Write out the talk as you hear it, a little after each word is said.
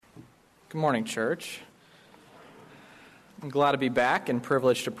Good morning, church. I'm glad to be back and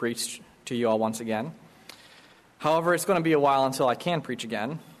privileged to preach to you all once again. However, it's going to be a while until I can preach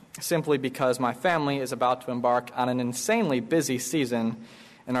again, simply because my family is about to embark on an insanely busy season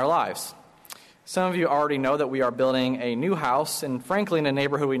in our lives. Some of you already know that we are building a new house, and frankly in a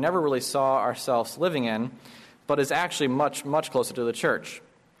neighborhood we never really saw ourselves living in, but is actually much, much closer to the church.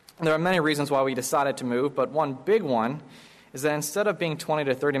 There are many reasons why we decided to move, but one big one is that instead of being 20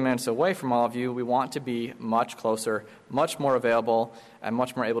 to 30 minutes away from all of you, we want to be much closer, much more available, and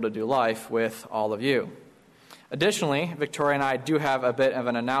much more able to do life with all of you. Additionally, Victoria and I do have a bit of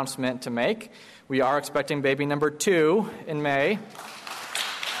an announcement to make. We are expecting baby number 2 in May.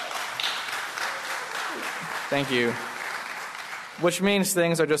 Thank you. Which means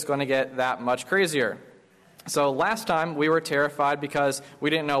things are just going to get that much crazier. So last time we were terrified because we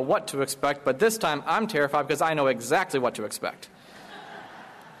didn't know what to expect, but this time I'm terrified because I know exactly what to expect.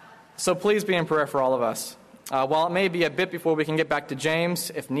 So please be in prayer for all of us. While it may be a bit before we can get back to James,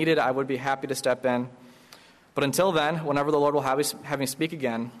 if needed, I would be happy to step in. But until then, whenever the Lord will have me speak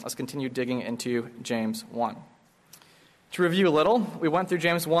again, let's continue digging into James 1. To review a little, we went through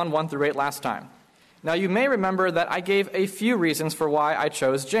James 1 through 8 last time. Now, you may remember that I gave a few reasons for why I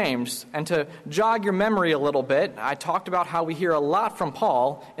chose James. And to jog your memory a little bit, I talked about how we hear a lot from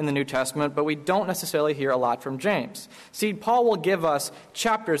Paul in the New Testament, but we don't necessarily hear a lot from James. See, Paul will give us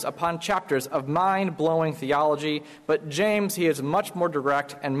chapters upon chapters of mind-blowing theology, but James, he is much more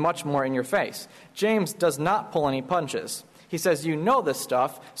direct and much more in your face. James does not pull any punches. He says, you know this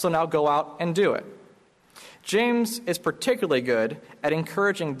stuff, so now go out and do it. James is particularly good at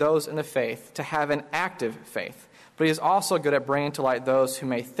encouraging those in the faith to have an active faith, but he is also good at bringing to light those who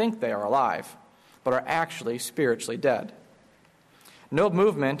may think they are alive, but are actually spiritually dead. No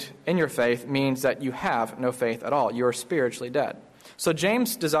movement in your faith means that you have no faith at all. You are spiritually dead. So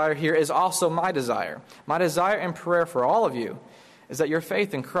James' desire here is also my desire. My desire and prayer for all of you is that your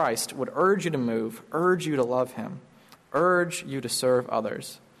faith in Christ would urge you to move, urge you to love him, urge you to serve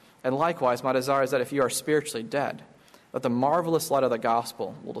others. And likewise, my desire is that if you are spiritually dead, that the marvelous light of the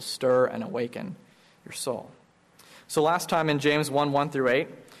gospel will stir and awaken your soul. So last time in James 1 through 8,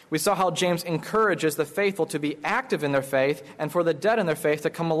 we saw how James encourages the faithful to be active in their faith and for the dead in their faith to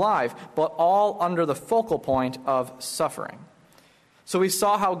come alive, but all under the focal point of suffering. So we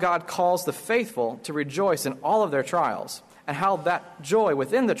saw how God calls the faithful to rejoice in all of their trials, and how that joy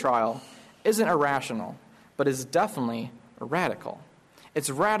within the trial isn't irrational, but is definitely radical. It's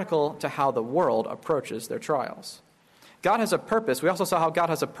radical to how the world approaches their trials. God has a purpose. We also saw how God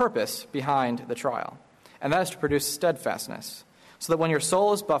has a purpose behind the trial, and that is to produce steadfastness, so that when your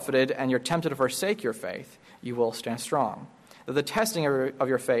soul is buffeted and you're tempted to forsake your faith, you will stand strong. That the testing of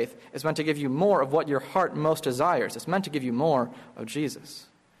your faith is meant to give you more of what your heart most desires. It's meant to give you more of Jesus.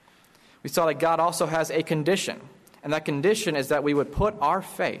 We saw that God also has a condition, and that condition is that we would put our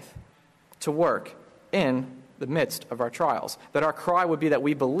faith to work in the midst of our trials, that our cry would be that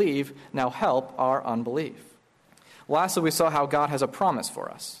we believe, now help our unbelief. Lastly, we saw how God has a promise for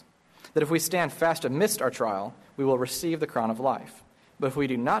us, that if we stand fast amidst our trial, we will receive the crown of life. But if we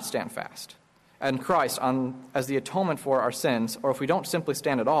do not stand fast, and Christ as the atonement for our sins, or if we don't simply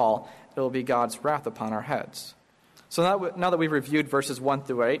stand at all, it will be God's wrath upon our heads. So now that we've reviewed verses 1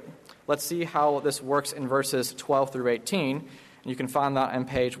 through 8, let's see how this works in verses 12 through 18. And you can find that on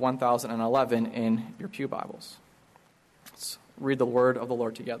page 1011 in your pew Bibles. Let's read the word of the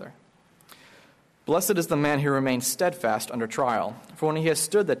Lord together. Blessed is the man who remains steadfast under trial, for when he has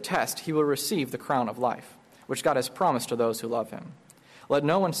stood the test, he will receive the crown of life, which God has promised to those who love him. Let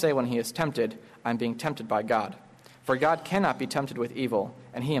no one say when he is tempted, I am being tempted by God. For God cannot be tempted with evil,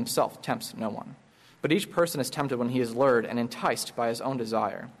 and he himself tempts no one. But each person is tempted when he is lured and enticed by his own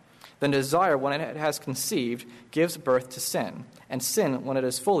desire. Then desire, when it has conceived, gives birth to sin, and sin, when it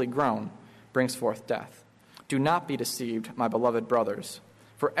is fully grown, brings forth death. Do not be deceived, my beloved brothers,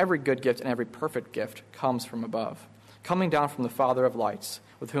 for every good gift and every perfect gift comes from above, coming down from the Father of lights,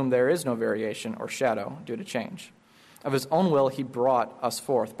 with whom there is no variation or shadow due to change. Of his own will he brought us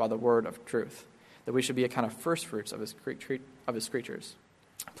forth by the word of truth, that we should be a kind of firstfruits of his creatures.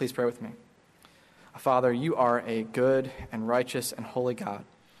 Please pray with me. Father, you are a good and righteous and holy God.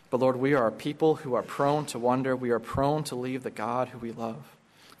 But Lord, we are a people who are prone to wonder. We are prone to leave the God who we love.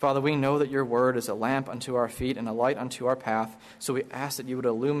 Father, we know that your word is a lamp unto our feet and a light unto our path. So we ask that you would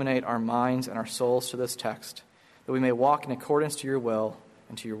illuminate our minds and our souls to this text, that we may walk in accordance to your will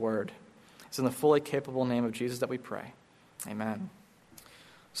and to your word. It's in the fully capable name of Jesus that we pray. Amen.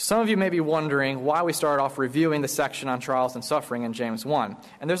 Some of you may be wondering why we started off reviewing the section on trials and suffering in James 1.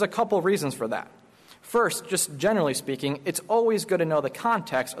 And there's a couple reasons for that. First, just generally speaking, it's always good to know the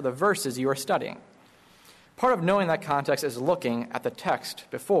context of the verses you are studying. Part of knowing that context is looking at the text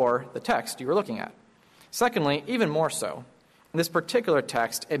before the text you are looking at. Secondly, even more so, in this particular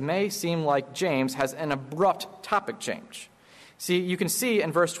text, it may seem like James has an abrupt topic change. See, you can see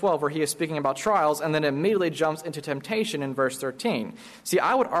in verse 12 where he is speaking about trials and then immediately jumps into temptation in verse 13. See,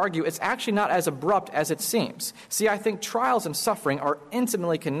 I would argue it's actually not as abrupt as it seems. See, I think trials and suffering are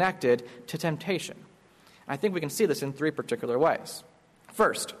intimately connected to temptation. I think we can see this in three particular ways.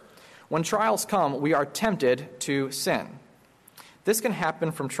 First, when trials come, we are tempted to sin. This can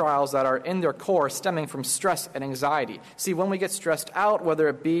happen from trials that are in their core stemming from stress and anxiety. See, when we get stressed out, whether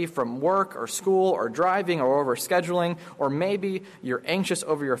it be from work or school or driving or over scheduling, or maybe you're anxious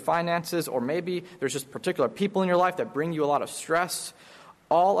over your finances, or maybe there's just particular people in your life that bring you a lot of stress,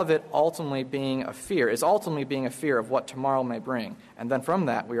 all of it ultimately being a fear of what tomorrow may bring. And then from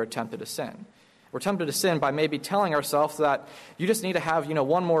that, we are tempted to sin. We're tempted to sin by maybe telling ourselves that you just need to have,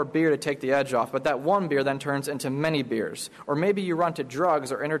 one more beer to take the edge off, but that one beer then turns into many beers. Or maybe you run to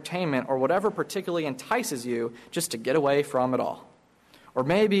drugs or entertainment or whatever particularly entices you just to get away from it all. Or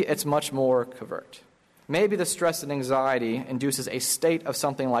maybe it's much more covert. Maybe the stress and anxiety induces a state of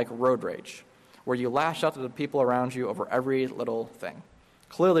something like road rage, where you lash out to the people around you over every little thing.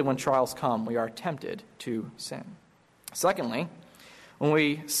 Clearly, when trials come, we are tempted to sin. Secondly, when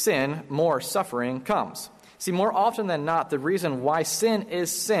we sin, more suffering comes. See, more often than not, the reason why sin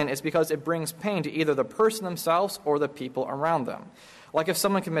is because it brings pain to either the person themselves or the people around them. Like if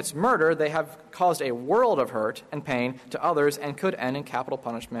someone commits murder, they have caused a world of hurt and pain to others and could end in capital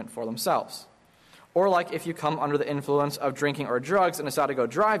punishment for themselves. Or like if you come under the influence of drinking or drugs and decide to go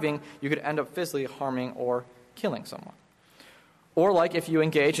driving, you could end up physically harming or killing someone. Or like if you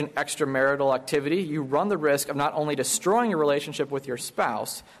engage in extramarital activity, you run the risk of not only destroying your relationship with your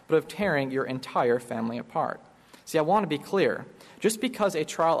spouse, but of tearing your entire family apart. See, I want to be clear. Just because a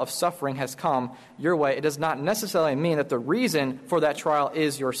trial of suffering has come your way, it does not necessarily mean that the reason for that trial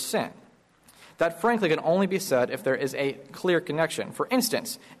is your sin. That, frankly, can only be said if there is a clear connection. For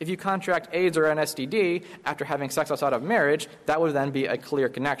instance, if you contract AIDS or an STD after having sex outside of marriage, that would then be a clear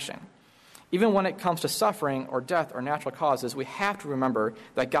connection. Even when it comes to suffering or death or natural causes, we have to remember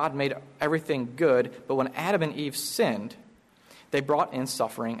that God made everything good, but when Adam and Eve sinned, they brought in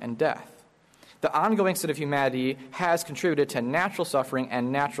suffering and death. The ongoing sin of humanity has contributed to natural suffering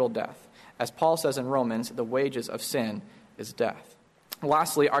and natural death. As Paul says in Romans, the wages of sin is death.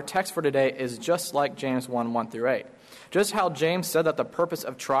 Lastly, our text for today is just like James 1:1-8. Just how James said that the purpose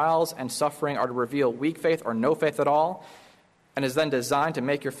of trials and suffering are to reveal weak faith or no faith at all, and is then designed to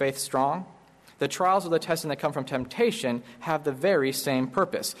make your faith strong, the trials or the testing that come from temptation have the very same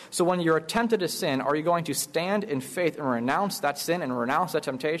purpose. So when you're tempted to sin, are you going to stand in faith and renounce that sin and renounce that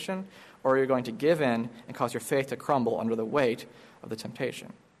temptation? Or are you going to give in and cause your faith to crumble under the weight of the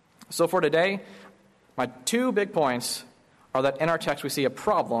temptation? So for today, my two big points are that in our text we see a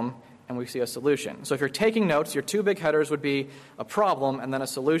problem and we see a solution. So if you're taking notes, your two big headers would be a problem and then a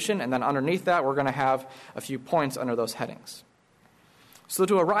solution, and then underneath that we're going to have a few points under those headings. So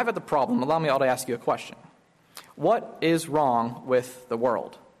to arrive at the problem, allow me all to ask you a question. What is wrong with the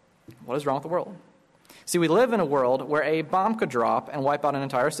world? What is wrong with the world? See, we live in a world where a bomb could drop and wipe out an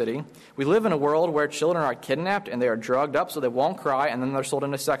entire city. We live in a world where children are kidnapped and they are drugged up so they won't cry, and then they're sold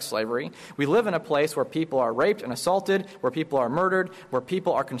into sex slavery. We live in a place where people are raped and assaulted, where people are murdered, where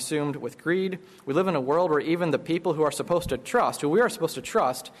people are consumed with greed. We live in a world where even the people who we are supposed to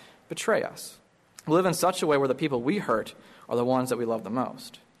trust, betray us. We live in such a way where the people we hurt are the ones that we love the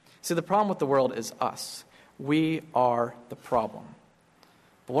most. See, the problem with the world is us. We are the problem.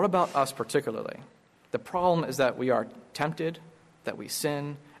 But what about us particularly? The problem is that we are tempted, that we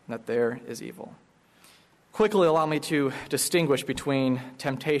sin, and that there is evil. Quickly allow me to distinguish between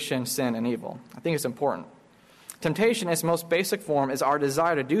temptation, sin, and evil. I think it's important. Temptation, in its most basic form, is our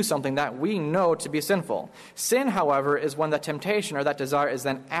desire to do something that we know to be sinful. Sin, however, is when that temptation or that desire is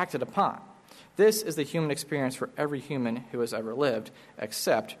then acted upon. This is the human experience for every human who has ever lived,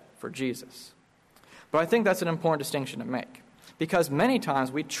 except for Jesus. But I think that's an important distinction to make, because many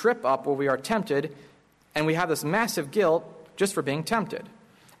times we trip up where we are tempted, and we have this massive guilt just for being tempted.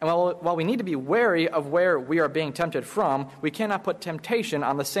 And while we need to be wary of where we are being tempted from, we cannot put temptation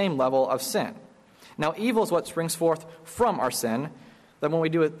on the same level of sin. Now, evil is what springs forth from our sin. That when we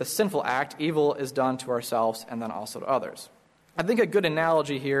do the sinful act, evil is done to ourselves and then also to others. I think a good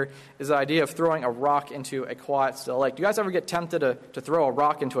analogy here is the idea of throwing a rock into a quiet, still lake. Do you guys ever get tempted to throw a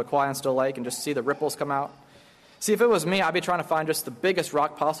rock into a quiet, still lake and just see the ripples come out? See, if it was me, I'd be trying to find just the biggest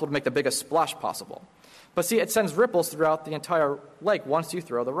rock possible to make the biggest splash possible. But see, it sends ripples throughout the entire lake once you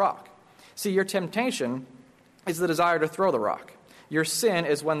throw the rock. See, your temptation is the desire to throw the rock. Your sin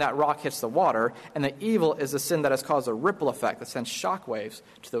is when that rock hits the water, and the evil is the sin that has caused a ripple effect that sends shockwaves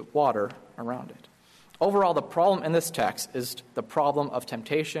to the water around it. Overall, the problem in this text is the problem of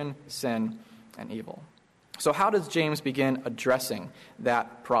temptation, sin, and evil. So how does James begin addressing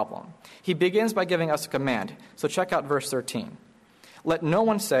that problem? He begins by giving us a command. So check out verse 13. Let no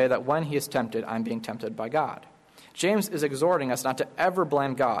one say that when he is tempted, I'm being tempted by God. James is exhorting us not to ever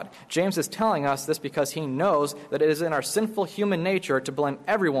blame God. James is telling us this because he knows that it is in our sinful human nature to blame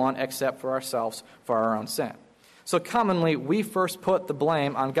everyone except for ourselves for our own sin. So commonly, we first put the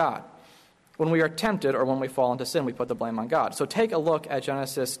blame on God. When we are tempted or when we fall into sin, we put the blame on God. So take a look at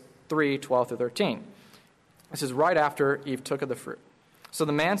Genesis 3:12 through 13. This is right after Eve took of the fruit. So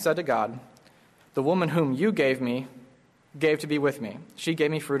the man said to God, the woman whom you gave to be with me. She gave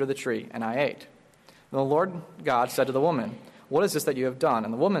me fruit of the tree, and I ate. And the Lord God said to the woman, what is this that you have done?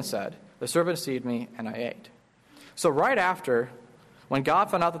 And the woman said, the serpent deceived me, and I ate. So right after, when God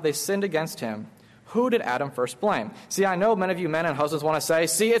found out that they sinned against him, who did Adam first blame? See, I know many of you men and husbands want to say,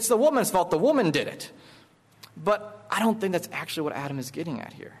 see, it's the woman's fault. The woman did it. But I don't think that's actually what Adam is getting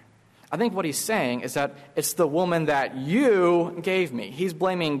at here. I think what he's saying is that it's the woman that you gave me. He's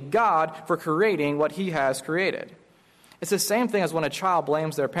blaming God for creating what he has created. It's the same thing as when a child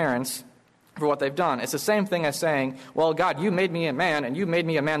blames their parents for what they've done. It's the same thing as saying, well, God, you made me a man, and you made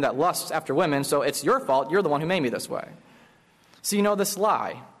me a man that lusts after women, so it's your fault. You're the one who made me this way. So you know this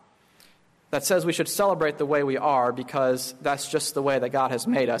lie that says we should celebrate the way we are because that's just the way that God has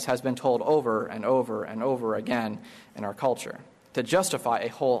made us has been told over and over and over again in our culture to justify a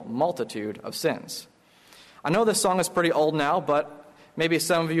whole multitude of sins. I know this song is pretty old now, but maybe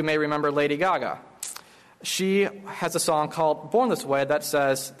some of you may remember Lady Gaga. She has a song called Born This Way that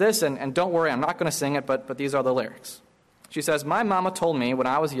says this, and don't worry, I'm not going to sing it, but these are the lyrics. She says, my mama told me when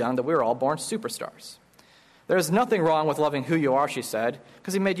I was young that we were all born superstars. There's nothing wrong with loving who you are, she said,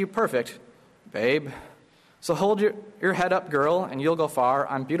 because he made you perfect, babe. So hold your head up, girl, and you'll go far.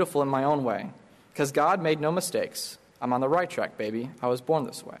 I'm beautiful in my own way, because God made no mistakes. I'm on the right track, baby. I was born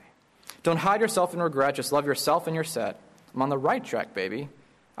this way. Don't hide yourself in regret. Just love yourself and you're set. I'm on the right track, baby.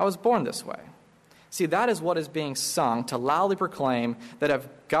 I was born this way. See, that is what is being sung to loudly proclaim that if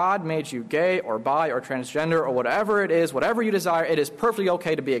God made you gay or bi or transgender or whatever it is, whatever you desire, it is perfectly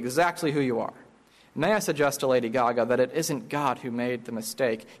okay to be exactly who you are. May I suggest to Lady Gaga that it isn't God who made the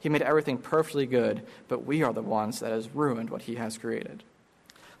mistake. He made everything perfectly good, but we are the ones that has ruined what he has created.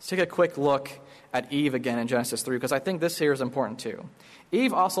 Let's take a quick look at Eve again in Genesis 3, because I think this here is important too.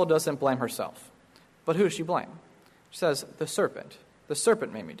 Eve also doesn't blame herself. But who does she blame? She says, the serpent. The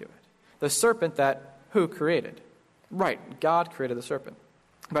serpent made me do it. The serpent that who created? Right, God created the serpent.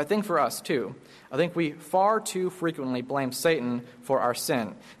 But I think for us too, I think we far too frequently blame Satan for our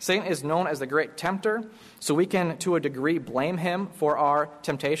sin. Satan is known as the great tempter, so we can to a degree blame him for our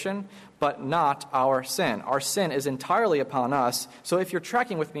temptation, but not our sin. Our sin is entirely upon us. So if you're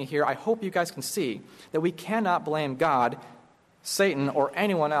tracking with me here, I hope you guys can see that we cannot blame God, Satan, or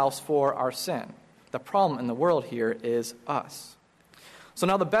anyone else for our sin. The problem in the world here is us. So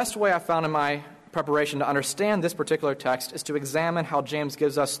now the best way I found in my preparation to understand this particular text is to examine how James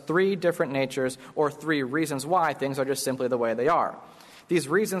gives us three different natures or three reasons why things are just simply the way they are. These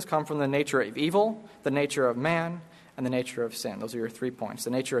reasons come from the nature of evil, the nature of man, and the nature of sin. Those are your 3 points.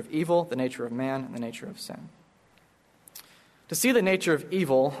 The nature of evil, the nature of man, and the nature of sin. To see the nature of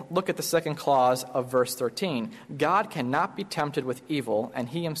evil, look at the second clause of verse 13. God cannot be tempted with evil, and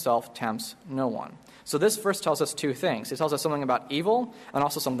he himself tempts no one. So this verse tells us two things. It tells us something about evil and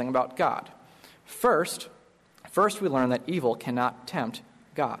also something about God. First we learn that evil cannot tempt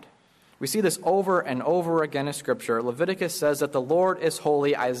God. We see this over and over again in Scripture. Leviticus says that the Lord is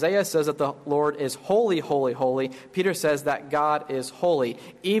holy. Isaiah says that the Lord is holy, holy, holy. Peter says that God is holy.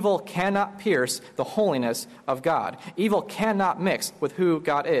 Evil cannot pierce the holiness of God. Evil cannot mix with who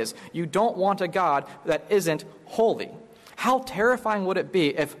God is. You don't want a God that isn't holy. How terrifying would it be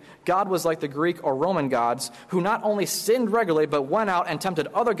if God was like the Greek or Roman gods who not only sinned regularly but went out and tempted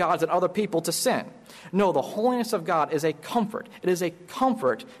other gods and other people to sin? No, the holiness of God is a comfort. It is a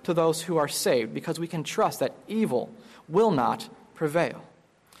comfort to those who are saved because we can trust that evil will not prevail.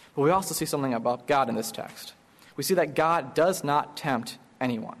 But we also see something about God in this text. We see that God does not tempt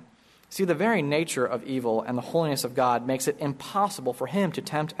anyone. See, the very nature of evil and the holiness of God makes it impossible for him to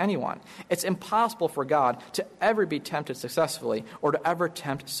tempt anyone. It's impossible for God to ever be tempted successfully or to ever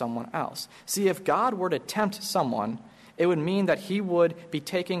tempt someone else. See, if God were to tempt someone, it would mean that he would be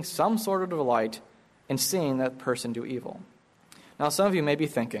taking some sort of delight in seeing that person do evil. Now, some of you may be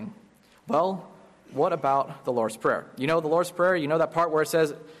thinking, well, what about the Lord's Prayer? You know the Lord's Prayer? You know that part where it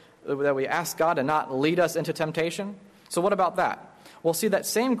says, that we ask God to not lead us into temptation. So what about that? Well, see, that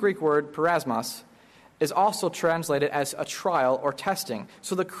same Greek word, peirasmos, is also translated as a trial or testing.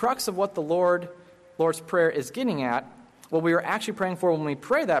 So the crux of what the Lord's Prayer is getting at, what we are actually praying for when we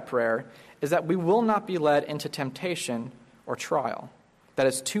pray that prayer, is that we will not be led into temptation or trial that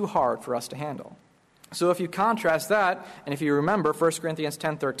is too hard for us to handle. So if you contrast that, and if you remember 1 Corinthians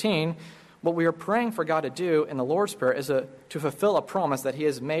 10:13, what we are praying for God to do in the Lord's Prayer is to fulfill a promise that he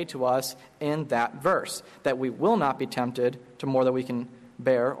has made to us in that verse, that we will not be tempted to more than we can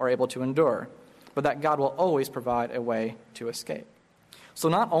bear or able to endure, but that God will always provide a way to escape. So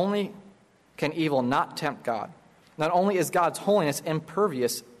not only can evil not tempt God, not only is God's holiness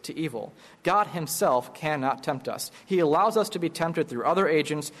impervious to evil, God himself cannot tempt us. He allows us to be tempted through other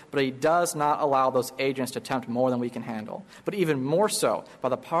agents, but he does not allow those agents to tempt more than we can handle. But even more so, by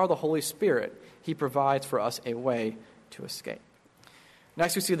the power of the Holy Spirit, he provides for us a way to escape.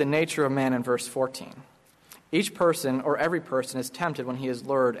 Next, we see the nature of man in verse 14. Each person, or every person, is tempted when he is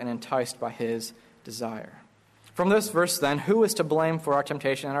lured and enticed by his desire. From this verse, then, who is to blame for our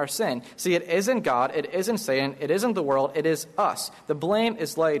temptation and our sin? See, it isn't God, it isn't Satan, it isn't the world, it is us. The blame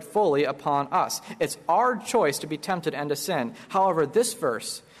is laid fully upon us. It's our choice to be tempted and to sin. However, this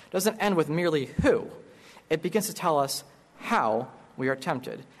verse doesn't end with merely who. It begins to tell us how we are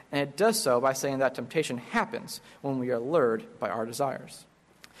tempted. And it does so by saying that temptation happens when we are lured by our desires.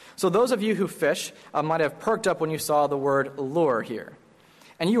 So those of you who fish might have perked up when you saw the word lure here.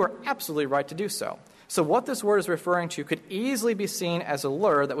 And you are absolutely right to do so. So what this word is referring to could easily be seen as a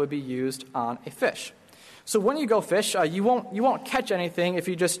lure that would be used on a fish. So when you go fish, you won't catch anything if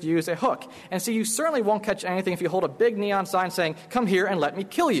you just use a hook. And so you certainly won't catch anything if you hold a big neon sign saying, "Come here and let me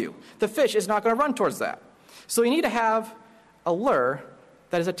kill you." The fish is not going to run towards that. So you need to have a lure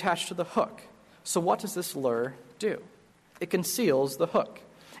that is attached to the hook. So what does this lure do? It conceals the hook.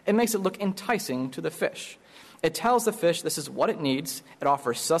 It makes it look enticing to the fish. It tells the fish this is what it needs. It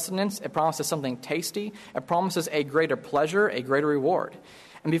offers sustenance. It promises something tasty. It promises a greater pleasure, a greater reward.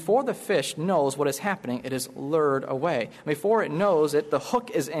 And before the fish knows what is happening, it is lured away. Before it knows it, the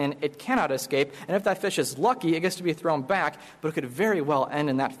hook is in. It cannot escape. And if that fish is lucky, it gets to be thrown back, but it could very well end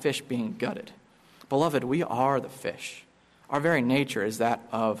in that fish being gutted. Beloved, we are the fish. Our very nature is that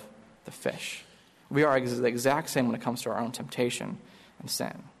of the fish. We are the exact same when it comes to our own temptation and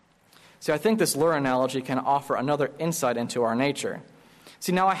sin. See, I think this lure analogy can offer another insight into our nature.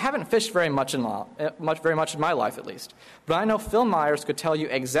 See, now I haven't fished very much in my life, at least. But I know Phil Myers could tell you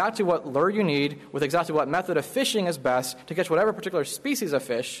exactly what lure you need with exactly what method of fishing is best to catch whatever particular species of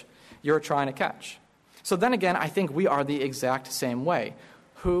fish you're trying to catch. So then again, I think we are the exact same way.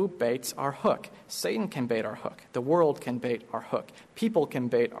 Who baits our hook? Satan can bait our hook. The world can bait our hook. People can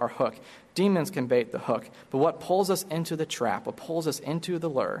bait our hook. Demons can bait the hook. But what pulls us into the trap, what pulls us into the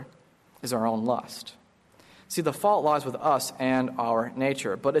lure, is our own lust. See, the fault lies with us and our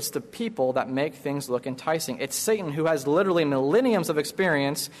nature, but it's the people that make things look enticing. It's Satan who has literally millenniums of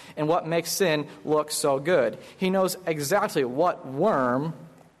experience in what makes sin look so good. He knows exactly what worm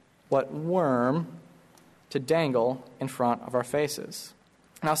to dangle in front of our faces.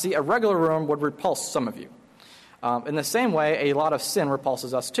 Now, see, a regular worm would repulse some of you. In the same way, a lot of sin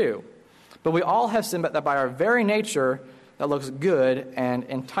repulses us too. But we all have sin that by our very nature that looks good and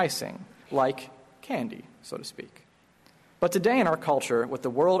enticing, like candy, so to speak. But today in our culture, with the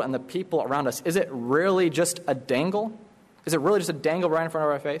world and the people around us, is it really just a dangle? Is it really just a dangle right in front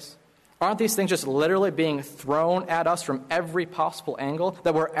of our face? Aren't these things just literally being thrown at us from every possible angle?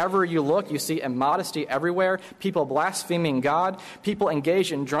 That wherever you look, you see immodesty everywhere, people blaspheming God, people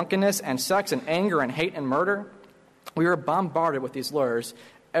engaged in drunkenness and sex and anger and hate and murder. We are bombarded with these lures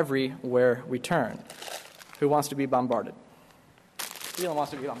everywhere we turn. Who wants to be bombarded? Elon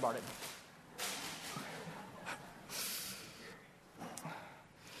wants to be bombarded.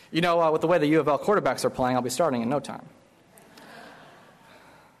 You know, with the way the U of L quarterbacks are playing, I'll be starting in no time.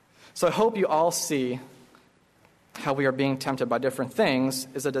 So I hope you all see how we are being tempted by different things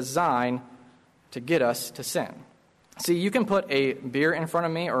is a design to get us to sin. See, you can put a beer in front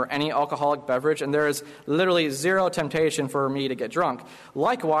of me or any alcoholic beverage, and there is literally zero temptation for me to get drunk.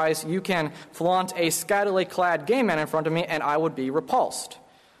 Likewise, you can flaunt a scantily clad gay man in front of me, and I would be repulsed.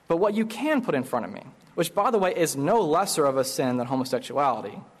 But what you can put in front of me, which, by the way, is no lesser of a sin than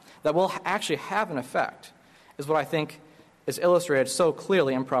homosexuality, that will actually have an effect, is what I think is illustrated so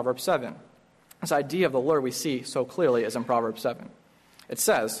clearly in Proverbs 7. This idea of the lure we see so clearly is in Proverbs 7. It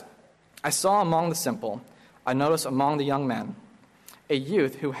says, "I saw among the simple, I noticed among the young men, a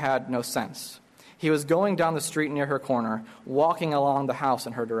youth who had no sense. He was going down the street near her corner, walking along in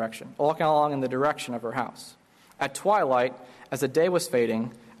the direction of her house. At twilight, as the day was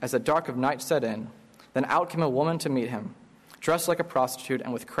fading, as the dark of night set in, then out came a woman to meet him, dressed like a prostitute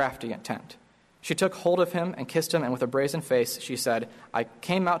and with crafty intent. She took hold of him and kissed him, and with a brazen face she said, I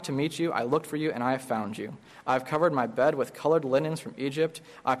came out to meet you, I looked for you, and I have found you. I have covered my bed with colored linens from Egypt.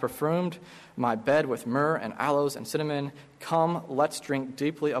 I perfumed my bed with myrrh and aloes and cinnamon. Come, let's drink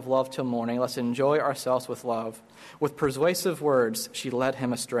deeply of love till morning. Let's enjoy ourselves with love. With persuasive words she led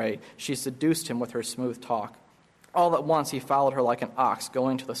him astray. She seduced him with her smooth talk. All at once he followed her like an ox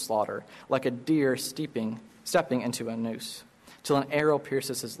going to the slaughter, like a deer stepping into a noose, till an arrow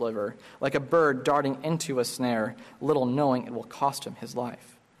pierces his liver, like a bird darting into a snare, little knowing it will cost him his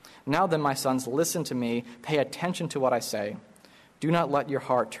life. Now then, my sons, listen to me, pay attention to what I say. Do not let your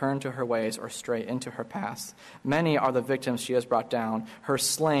heart turn to her ways or stray into her paths. Many are the victims she has brought down. Her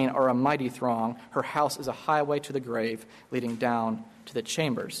slain are a mighty throng. Her house is a highway to the grave, leading down to the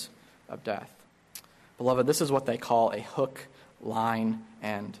chambers of death. Beloved, this is what they call a hook, line,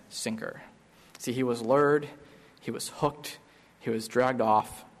 and sinker. See, he was lured, he was hooked, he was dragged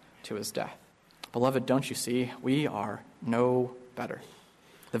off to his death. Beloved, don't you see? We are no better.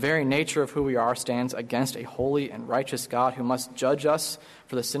 The very nature of who we are stands against a holy and righteous God who must judge us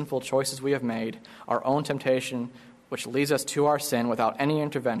for the sinful choices we have made. Our own temptation, which leads us to our sin without any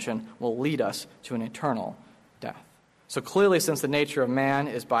intervention, will lead us to an eternal death. So clearly, since the nature of man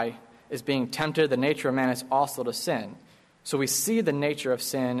is being tempted, the nature of man is also to sin. So we see the nature of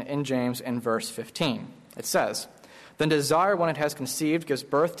sin in James in verse 15. It says, Then desire, when it has conceived, gives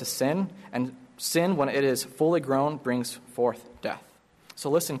birth to sin, and sin, when it is fully grown, brings forth death. So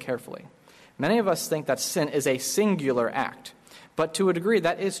listen carefully. Many of us think that sin is a singular act, but to a degree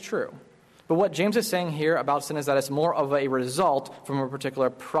that is true. But what James is saying here about sin is that it's more of a result from a particular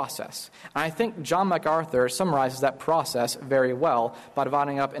process. And I think John MacArthur summarizes that process very well by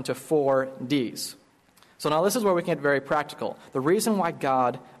dividing it up into 4 Ds. So now this is where we can get very practical. The reason why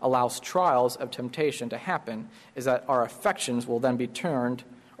God allows trials of temptation to happen is that our affections will then be turned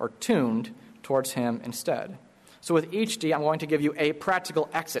or tuned towards him instead. So with each D, I'm going to give you a practical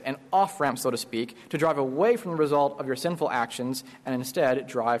exit, an off-ramp, so to speak, to drive away from the result of your sinful actions and instead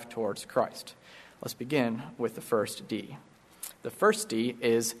drive towards Christ. Let's begin with the first D. The first D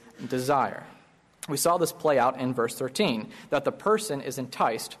is desire. We saw this play out in verse 13, that the person is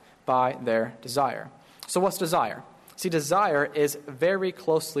enticed by their desire. So what's desire? See, desire is very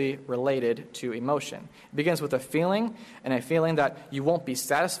closely related to emotion. It begins with a feeling, and a feeling that you won't be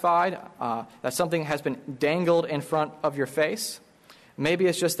satisfied, that something has been dangled in front of your face. Maybe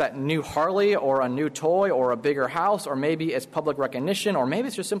it's just that new Harley or a new toy or a bigger house, or maybe it's public recognition, or maybe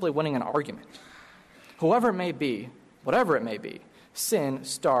it's just simply winning an argument. Whoever it may be, whatever it may be, sin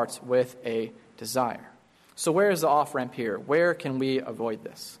starts with a desire. So where is the off-ramp here? Where can we avoid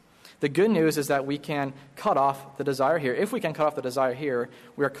this? The good news is that we can cut off the desire here. If we can cut off the desire here,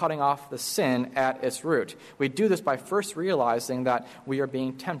 we are cutting off the sin at its root. We do this by first realizing that we are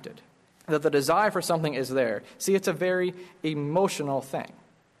being tempted, that the desire for something is there. See, it's a very emotional thing.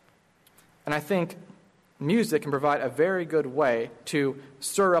 And I think music can provide a very good way to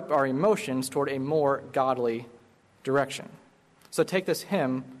stir up our emotions toward a more godly direction. So take this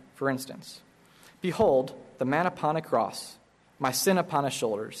hymn, for instance. Behold, the man upon a cross, my sin upon his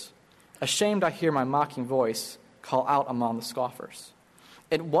shoulders. Ashamed I hear my mocking voice call out among the scoffers.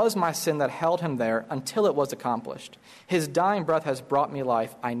 It was my sin that held him there until it was accomplished. His dying breath has brought me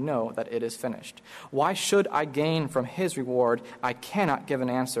life. I know that it is finished. Why should I gain from his reward? I cannot give an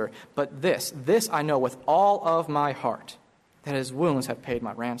answer. But this I know with all of my heart, that his wounds have paid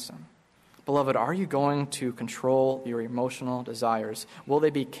my ransom. Beloved, are you going to control your emotional desires? Will they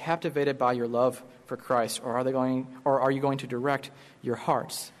be captivated by your love for Christ, or are you going to direct your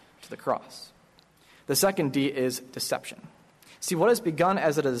hearts to the cross? The second D is deception. See, what has begun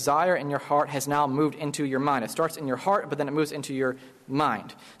as a desire in your heart has now moved into your mind. It starts in your heart, but then it moves into your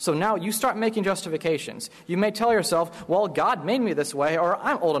mind. So now you start making justifications. You may tell yourself, well, God made me this way, or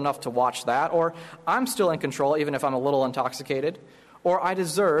I'm old enough to watch that, or I'm still in control even if I'm a little intoxicated, or I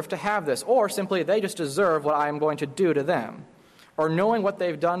deserve to have this, or simply they just deserve what I am going to do to them. Or knowing what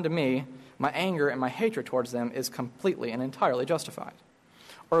they've done to me, my anger and my hatred towards them is completely and entirely justified.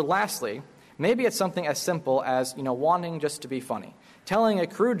 Or lastly, maybe it's something as simple as, wanting just to be funny, telling a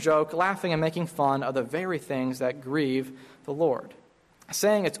crude joke, laughing and making fun of the very things that grieve the Lord,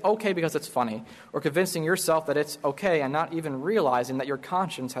 saying it's okay because it's funny, or convincing yourself that it's okay and not even realizing that your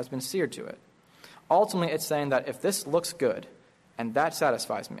conscience has been seared to it. Ultimately, it's saying that if this looks good, and that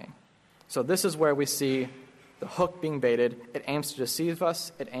satisfies me. So this is where we see the hook being baited. It aims to deceive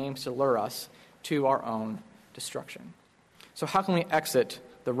us. It aims to lure us to our own destruction. So how can we exit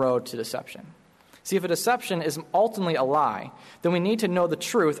the road to deception? See, if a deception is ultimately a lie, then we need to know the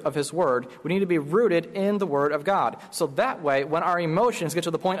truth of his word. We need to be rooted in the word of God. So that way, when our emotions get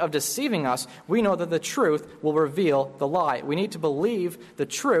to the point of deceiving us, we know that the truth will reveal the lie. We need to believe the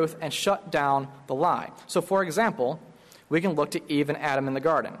truth and shut down the lie. So for example, we can look to Eve and Adam in the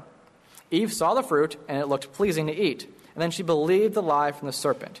garden. Eve saw the fruit, and it looked pleasing to eat. And then she believed the lie from the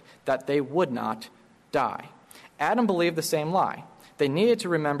serpent, that they would not die. Adam believed the same lie. They needed to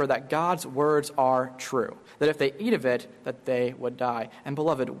remember that God's words are true, that if they eat of it, that they would die. And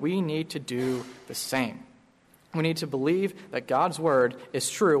beloved, we need to do the same. We need to believe that God's word is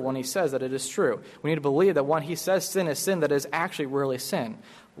true when he says that it is true. We need to believe that when he says sin is sin, that it is actually really sin,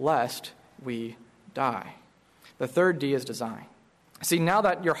 lest we die. The third D is design. See, now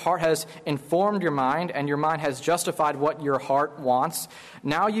that your heart has informed your mind and your mind has justified what your heart wants,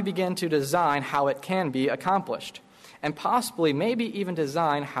 now you begin to design how it can be accomplished. And possibly, maybe even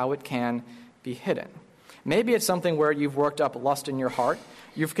design how it can be hidden. Maybe it's something where you've worked up lust in your heart,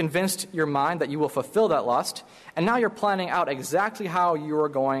 you've convinced your mind that you will fulfill that lust, and now you're planning out exactly how you are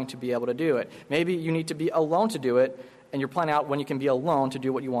going to be able to do it. Maybe you need to be alone to do it, and you're planning out when you can be alone to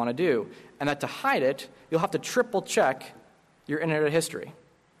do what you want to do. And that to hide it, you'll have to triple check your internet history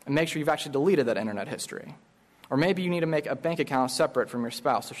and make sure you've actually deleted that internet history. Or maybe you need to make a bank account separate from your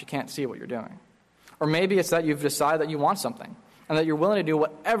spouse so she can't see what you're doing. Or maybe it's that you've decided that you want something and that you're willing to do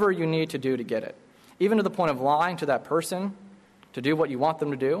whatever you need to do to get it, even to the point of lying to that person to do what you want them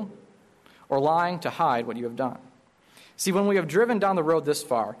to do, or lying to hide what you have done. See, when we have driven down the road this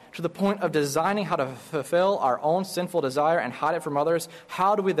far, to the point of designing how to fulfill our own sinful desire and hide it from others,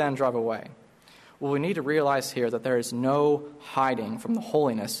 how do we then drive away? Well, we need to realize here that there is no hiding from the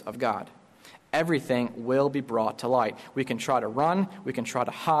holiness of God. Everything will be brought to light. We can try to run, we can try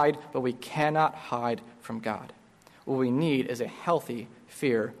to hide, but we cannot hide from God. What we need is a healthy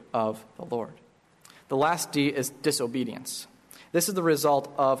fear of the Lord. The last D is disobedience. This is the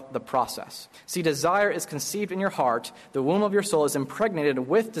result of the process. See, desire is conceived in your heart. The womb of your soul is impregnated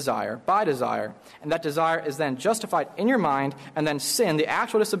with desire, by desire, and that desire is then justified in your mind, and then sin, the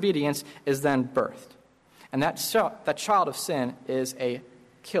actual disobedience, is then birthed. And that child of sin is a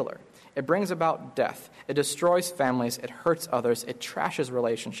killer. It brings about death. It destroys families. It hurts others. It trashes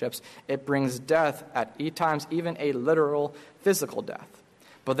relationships. It brings death, at times even a literal physical death.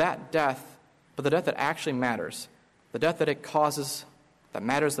 But the death that actually matters, the death that it causes that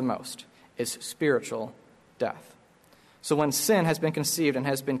matters the most, is spiritual death. So when sin has been conceived and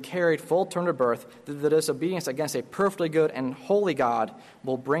has been carried full term to birth, the disobedience against a perfectly good and holy God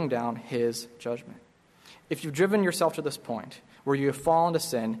will bring down his judgment. If you've driven yourself to this point where you have fallen to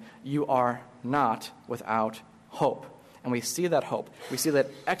sin, you are not without hope. And we see that hope. We see that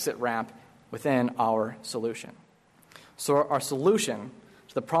exit ramp within our solution. So our solution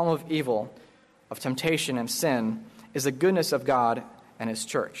to the problem of evil, of temptation and sin, is the goodness of God and his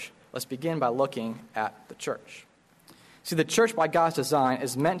church. Let's begin by looking at the church. See, the church by God's design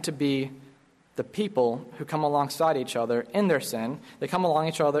is meant to be the people who come alongside each other in their sin. They come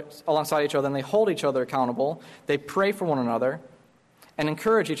alongside each other and they hold each other accountable. They pray for one another and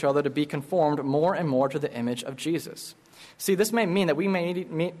encourage each other to be conformed more and more to the image of Jesus. See, this may mean that we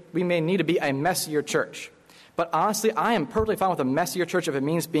may need to be a messier church. But honestly, I am perfectly fine with a messier church if it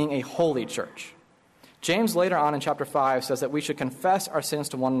means being a holy church. James later on in chapter 5 says that we should confess our sins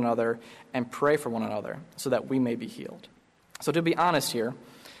to one another and pray for one another so that we may be healed. So to be honest here,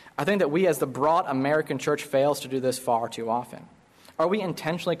 I think that we as the broad American church fails to do this far too often. Are we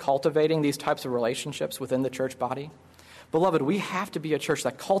intentionally cultivating these types of relationships within the church body? Beloved, we have to be a church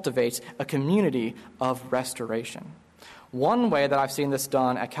that cultivates a community of restoration. One way that I've seen this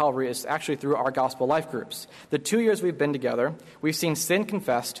done at Calvary is actually through our gospel life groups. The 2 years we've been together, we've seen sin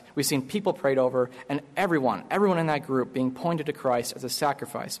confessed, we've seen people prayed over, and everyone in that group being pointed to Christ as a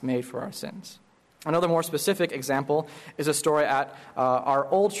sacrifice made for our sins. Another more specific example is a story at our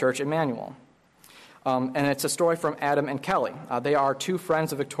old church, Emmanuel. And it's a story from Adam and Kelly. They are two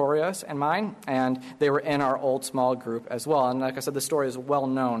friends of Victoria's and mine, and they were in our old small group as well. And like I said, the story is well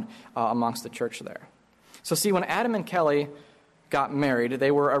known amongst the church there. So see, when Adam and Kelly got married,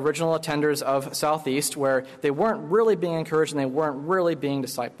 they were original attenders of Southeast, where they weren't really being encouraged and they weren't really being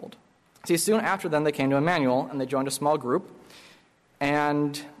discipled. See, soon after then, they came to Emmanuel, and they joined a small group,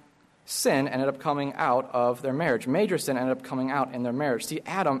 and sin ended up coming out of their marriage. Major sin ended up coming out in their marriage. See,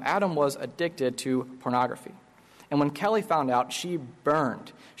 Adam was addicted to pornography. And when Kelly found out, she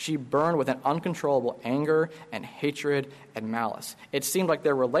burned. She burned with an uncontrollable anger and hatred and malice. It seemed like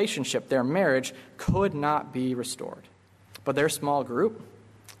their relationship, their marriage, could not be restored. But their small group,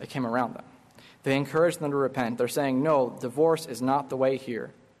 they came around them. They encouraged them to repent. They're saying, no, divorce is not the way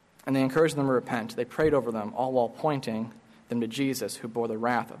here. And they encouraged them to repent. They prayed over them, all while pointing them to Jesus, who bore the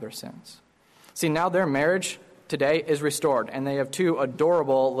wrath of their sins. See, now their marriage today is restored, and they have 2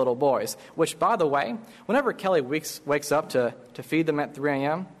 adorable little boys, which, by the way, whenever Kelly wakes up to feed them at 3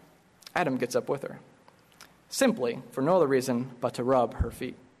 a.m., Adam gets up with her, simply for no other reason but to rub her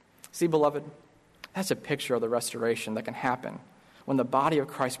feet. See, beloved, that's a picture of the restoration that can happen when the body of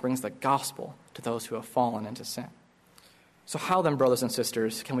Christ brings the gospel to those who have fallen into sin. So how then, brothers and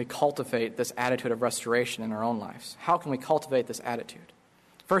sisters, can we cultivate this attitude of restoration in our own lives? How can we cultivate this attitude?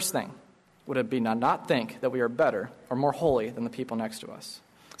 First thing would it be not think that we are better or more holy than the people next to us.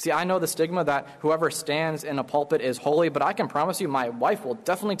 See, I know the stigma that whoever stands in a pulpit is holy, but I can promise you my wife will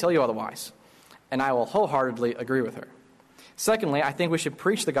definitely tell you otherwise, and I will wholeheartedly agree with her. Secondly, I think we should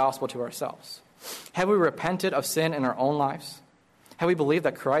preach the gospel to ourselves. Have we repented of sin in our own lives? Have we believed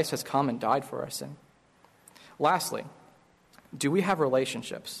that Christ has come and died for our sin? Lastly, do we have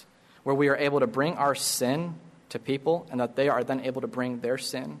relationships where we are able to bring our sin to people and that they are then able to bring their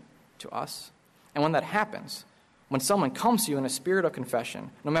sin to us? And when that happens, when someone comes to you in a spirit of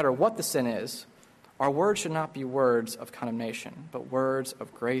confession, no matter what the sin is, our words should not be words of condemnation, but words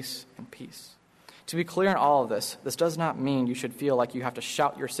of grace and peace. To be clear in all of this does not mean you should feel like you have to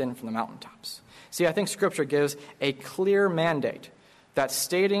shout your sin from the mountaintops. See, I think Scripture gives a clear mandate that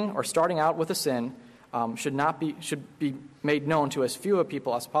stating or starting out with a sin should be made known to as few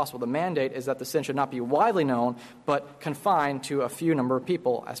people as possible. The mandate is that the sin should not be widely known, but confined to a few number of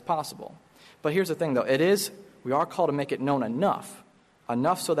people as possible. But here's the thing, though. We are called to make it known enough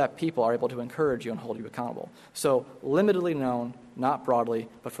so that people are able to encourage you and hold you accountable. So limitedly known, not broadly,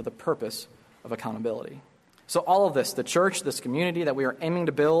 but for the purpose of accountability. So all of this, the church, this community that we are aiming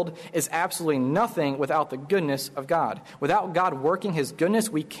to build, is absolutely nothing without the goodness of God. Without God working his goodness,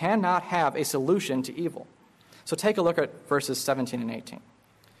 we cannot have a solution to evil. So take a look at verses 17 and 18.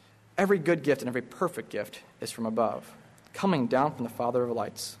 Every good gift and every perfect gift is from above, coming down from the Father of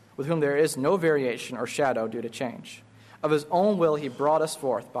lights, with whom there is no variation or shadow due to change. Of his own will he brought us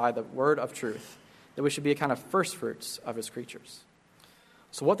forth by the word of truth, that we should be a kind of first fruits of his creatures.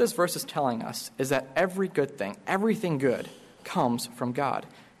 So what this verse is telling us is that every good thing, everything good, comes from God.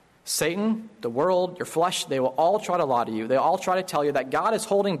 Satan, the world, your flesh, they will all try to lie to you. They all try to tell you that God is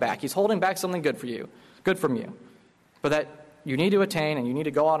holding back. He's holding back something good from you. But that you need to attain, and you need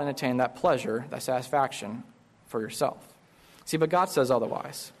to go out and attain that pleasure, that satisfaction for yourself. See, but God says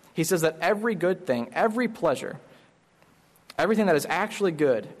otherwise. He says that every good thing, every pleasure, everything that is actually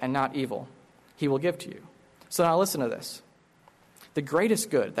good and not evil, he will give to you. So now listen to this. The greatest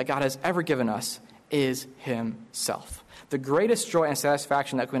good that God has ever given us is himself. The greatest joy and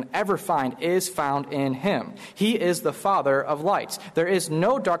satisfaction that we can ever find is found in him. He is the Father of lights. There is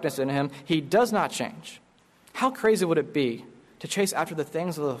no darkness in him. He does not change. How crazy would it be to chase after the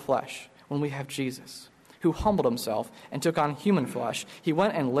things of the flesh when we have Jesus, who humbled himself and took on human flesh? He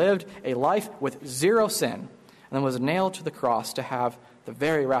went and lived a life with zero sin and then was nailed to the cross to have the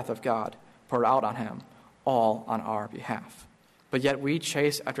very wrath of God poured out on him, all on our behalf. But yet we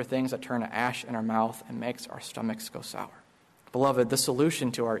chase after things that turn to ash in our mouth and makes our stomachs go sour. Beloved, the solution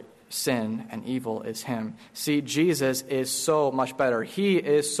to our sin and evil is him. See, Jesus is so much better. He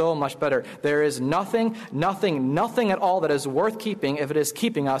is so much better. There is nothing at all that is worth keeping if it is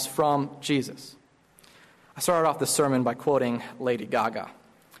keeping us from Jesus. I started off this sermon by quoting Lady Gaga.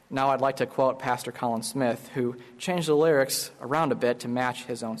 Now I'd like to quote Pastor Colin Smith, who changed the lyrics around a bit to match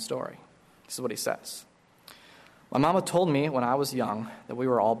his own story. This is what he says. My mama told me when I was young that we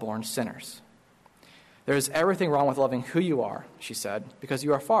were all born sinners. There is everything wrong with loving who you are, she said, because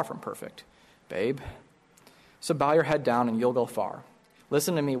you are far from perfect, babe. So bow your head down and you'll go far.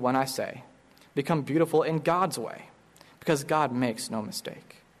 Listen to me when I say, become beautiful in God's way, because God makes no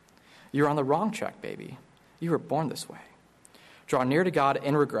mistake. You're on the wrong track, baby. You were born this way. Draw near to God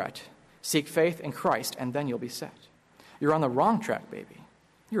in regret. Seek faith in Christ, and then you'll be set. You're on the wrong track, baby.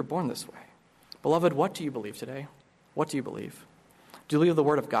 You were born this way. Beloved, what do you believe today? What do you believe? Do you believe the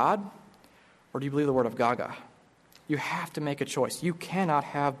word of God, or do you believe the word of Gaga? You have to make a choice. You cannot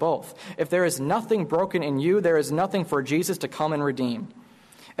have both. If there is nothing broken in you, there is nothing for Jesus to come and redeem.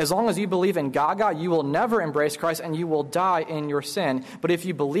 As long as you believe in Gaga, you will never embrace Christ and you will die in your sin. But if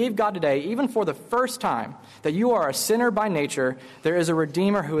you believe God today, even for the first time, that you are a sinner by nature, there is a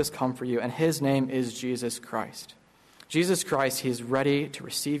Redeemer who has come for you, and his name is Jesus Christ. Jesus Christ, he is ready to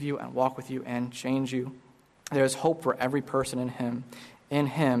receive you and walk with you and change you. There is hope for every person in him. In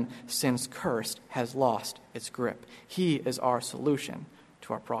him, sin's curse has lost its grip. He is our solution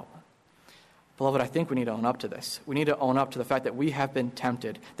to our problem. Beloved, I think we need to own up to this. We need to own up to the fact that we have been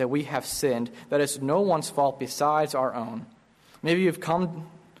tempted, that we have sinned, that it's no one's fault besides our own. Maybe you've come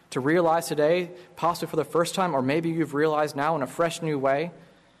To realize today, possibly for the first time, or maybe you've realized now in a fresh new way,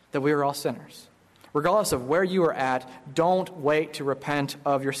 that we are all sinners. Regardless of where you are at, don't wait to repent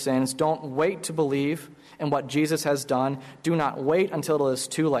of your sins. Don't wait to believe in what Jesus has done. Do not wait until it is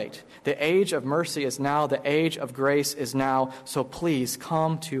too late. The age of mercy is now. The age of grace is now. So please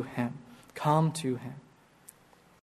come to him. Come to him.